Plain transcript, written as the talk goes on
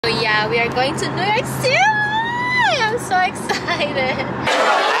yeah, we are going to New York City. I'm so excited.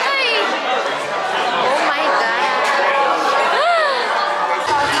 Hi. Oh my god.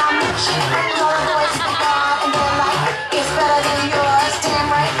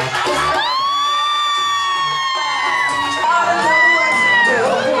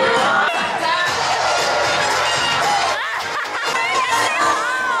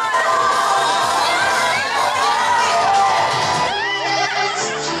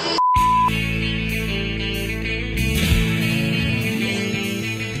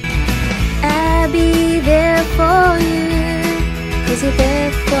 Abby, there for you. Is it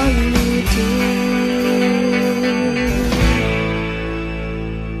there for me too?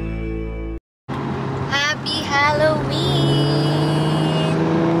 Happy Halloween!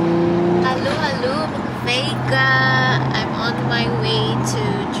 Hello, hello, VEYGA. I'm on my way to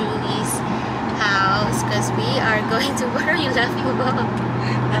Julie's house because we are going to. What are you laughing about?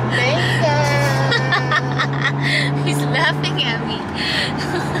 VEYGA. He's laughing at me.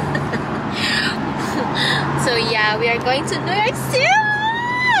 So yeah, we are going to New York City.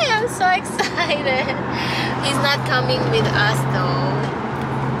 I'm so excited. He's not coming with us though.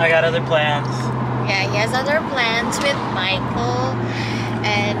 I got other plans. Yeah, he has other plans with Michael,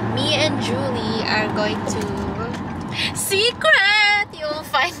 and me and Julie are going to secret. You'll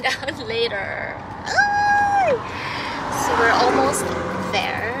find out later. So we're almost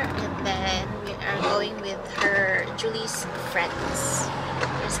there, and then we are going with Julie's friends.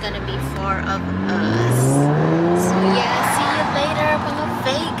 There's gonna be 4 of us. So yeah, see you later, mga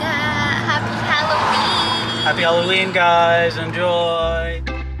VEYGA. Happy Halloween! Happy Halloween, guys. Enjoy.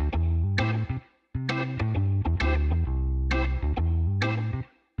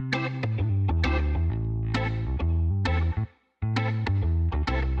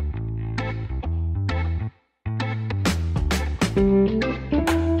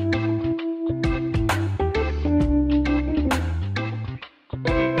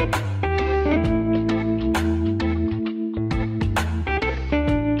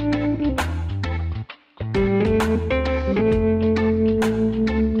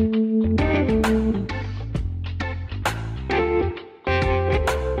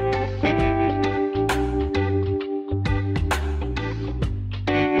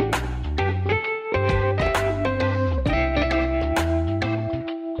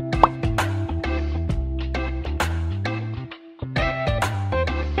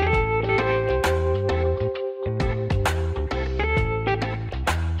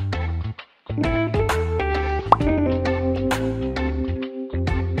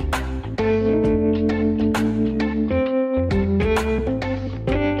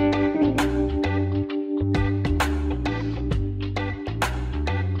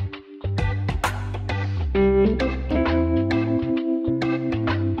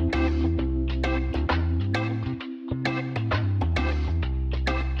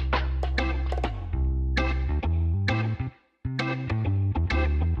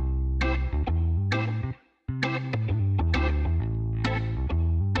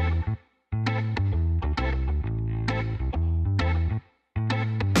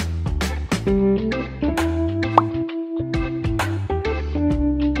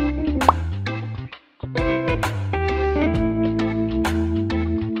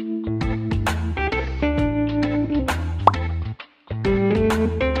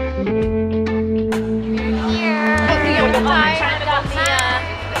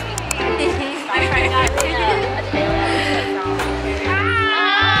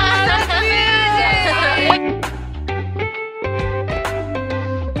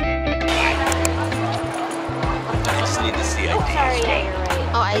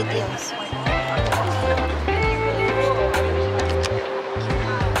 Oh, ideals.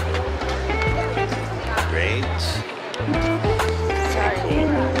 Great. Sorry.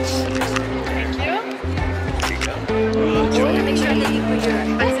 Thank you. Here you go. You want to make sure that you put your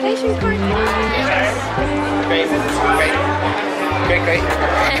vaccination card in? Yes. Great. Great. Great, great.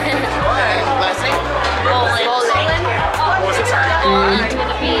 Last name? Bowling. What was it, sorry?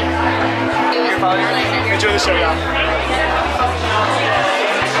 You're fine. Enjoy the show, y'all.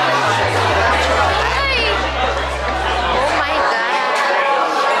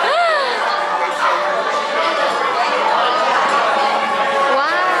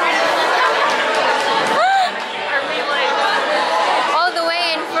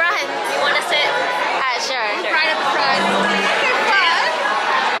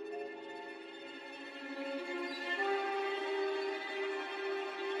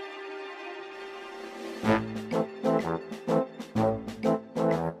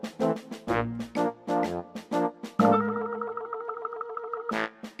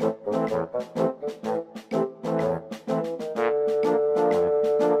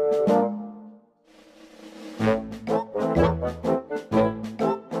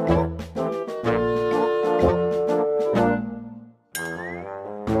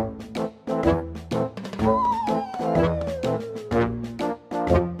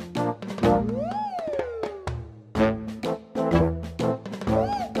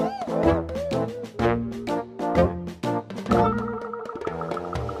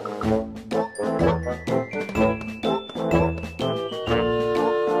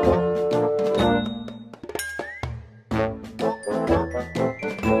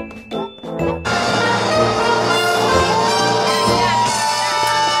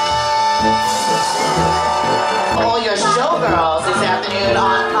 Showgirls this afternoon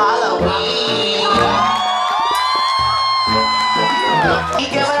on Halloween.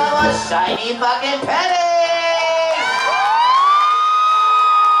 Give it up a shiny fucking penny!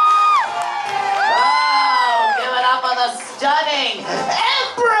 Oh, give it up for the stunning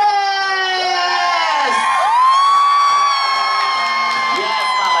Empress! Yes,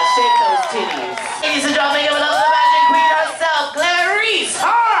 mama, shake those titties. Ladies and gentlemen, give it up for the magic queen herself, Clarice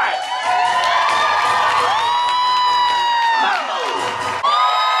Hart!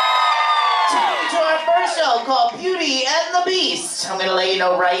 Called Beauty and the Beast. I'm gonna let you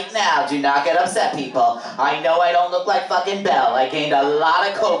know right now, do not get upset, people. I know I don't look like fucking Belle. I gained a lot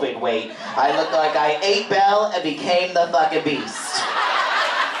of COVID weight. I look like I ate Belle and became the fucking Beast.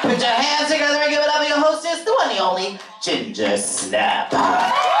 Put your hands together and give it up to your hostess, the one, the only, Ginger Snap.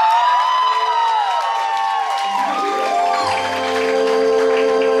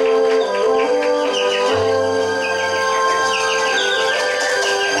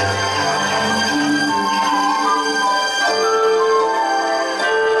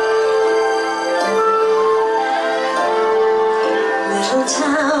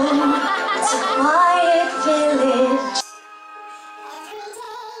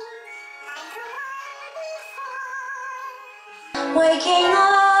 Waking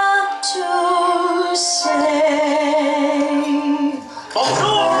up to say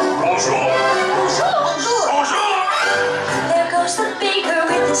Bonjour! Bonjour! Bonjour! Bonjour! There goes the baker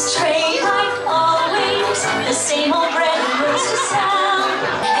with his tray, like always. The same old bread and roast sound.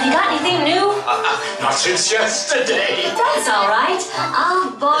 Have you got anything new? Not since yesterday. That's all right.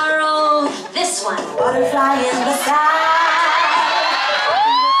 I'll borrow this one. Butterfly in the sky.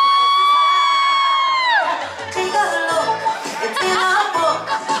 Take a look. It's in our book.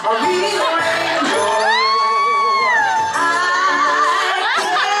 A real rainbow. I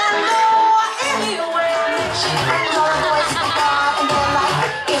can go anywhere. And your voice is gone and your life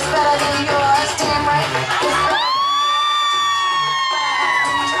is better than yours. Damn right.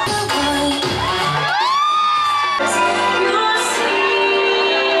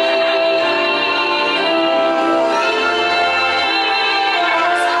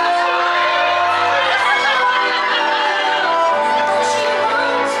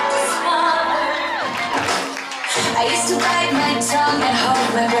 I used to bite my tongue and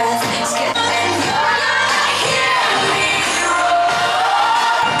hold my breath. Scared and you're gonna hear me roar.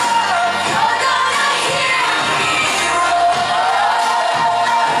 You're gonna hear me roar.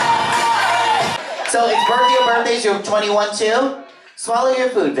 So it's your birthday, so you're 21 too? Swallow your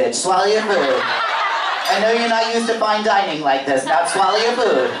food, bitch. Swallow your food. I know you're not used to fine dining like this. Now swallow your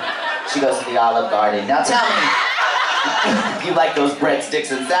food. She goes to the Olive Garden. Now tell me. You like those breadsticks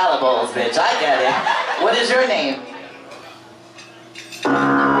and salad bowls, bitch. I get it. What is your name?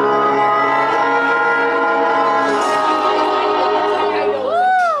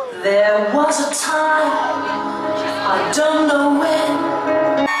 There was a time, I don't know when,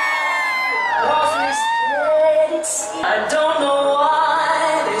 I was misled. I don't know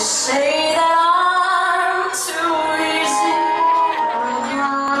why they say that I'm too easy.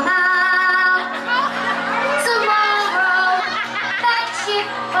 Tomorrow, that ship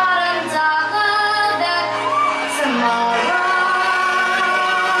bottoms over that tomorrow.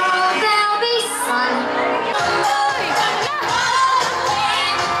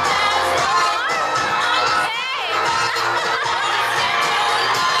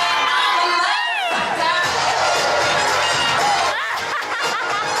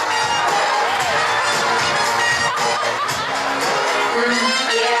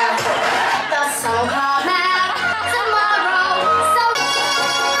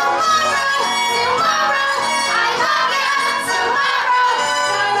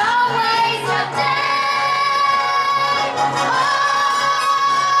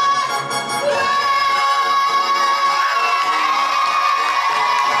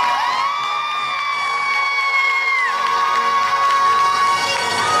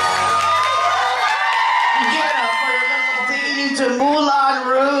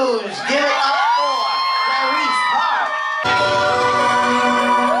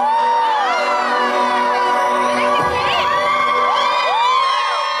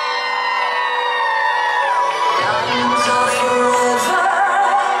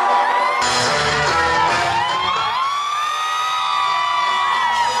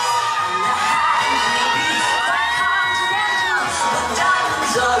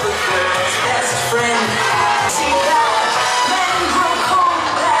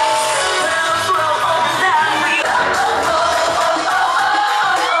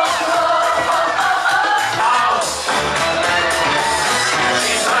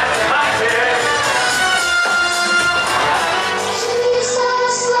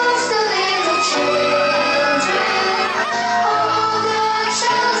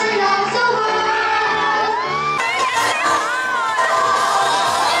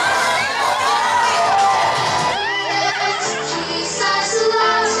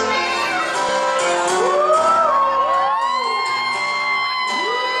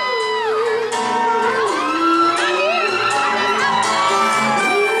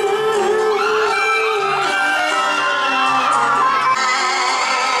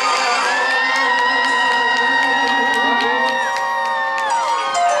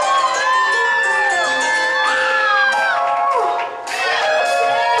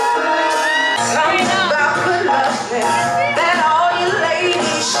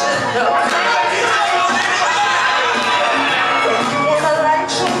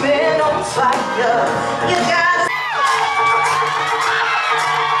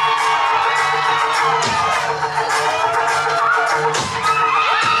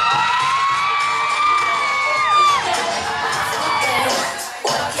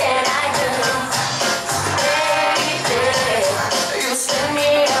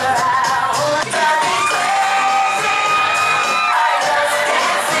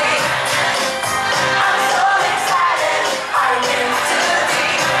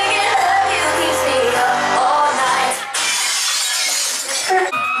 Ladies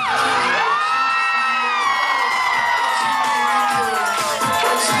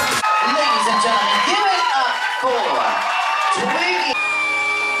and gentlemen, give it up for Twiggy.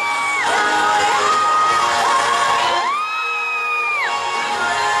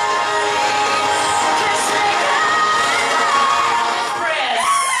 Chris.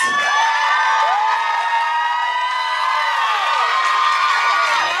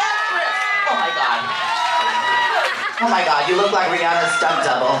 Oh my God. Oh my God, you look like Rihanna's stunt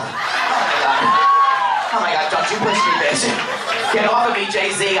double. Oh my God. Oh my God, don't you push me, bitch. Get off of me,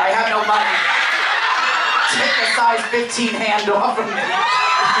 Jay-Z. I have no money. Take a size 15 hand off of me.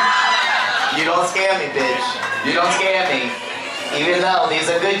 You don't scare me, bitch. You don't scare me. Even though these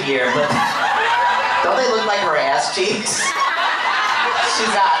are Goodyear, but don't they look like her ass cheeks?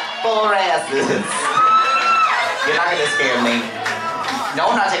 She's got 4 asses. You're not gonna scare me. No,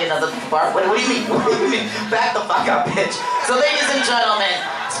 I'm not taking another part. What do you mean? What do you mean? Back the fuck up, bitch. So, ladies and gentlemen,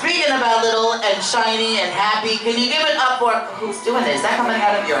 speaking about little and shiny and happy, can you give it up for who's doing this? Is that coming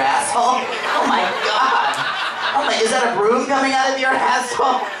out of your asshole? Oh my God. Oh my, is that a broom coming out of your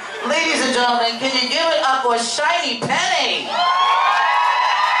asshole? Ladies and gentlemen, can you give it up for Shiny Penny?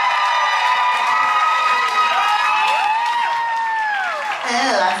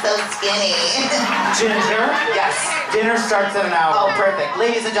 Oh, I'm so skinny. Ginger? Yes. Dinner starts in an hour. Oh, perfect.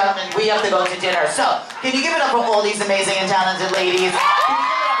 Ladies and gentlemen, we have to go to dinner. So, can you give it up for all these amazing and talented ladies? Can you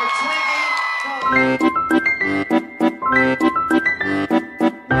give it up for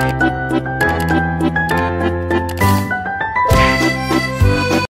Twiggy?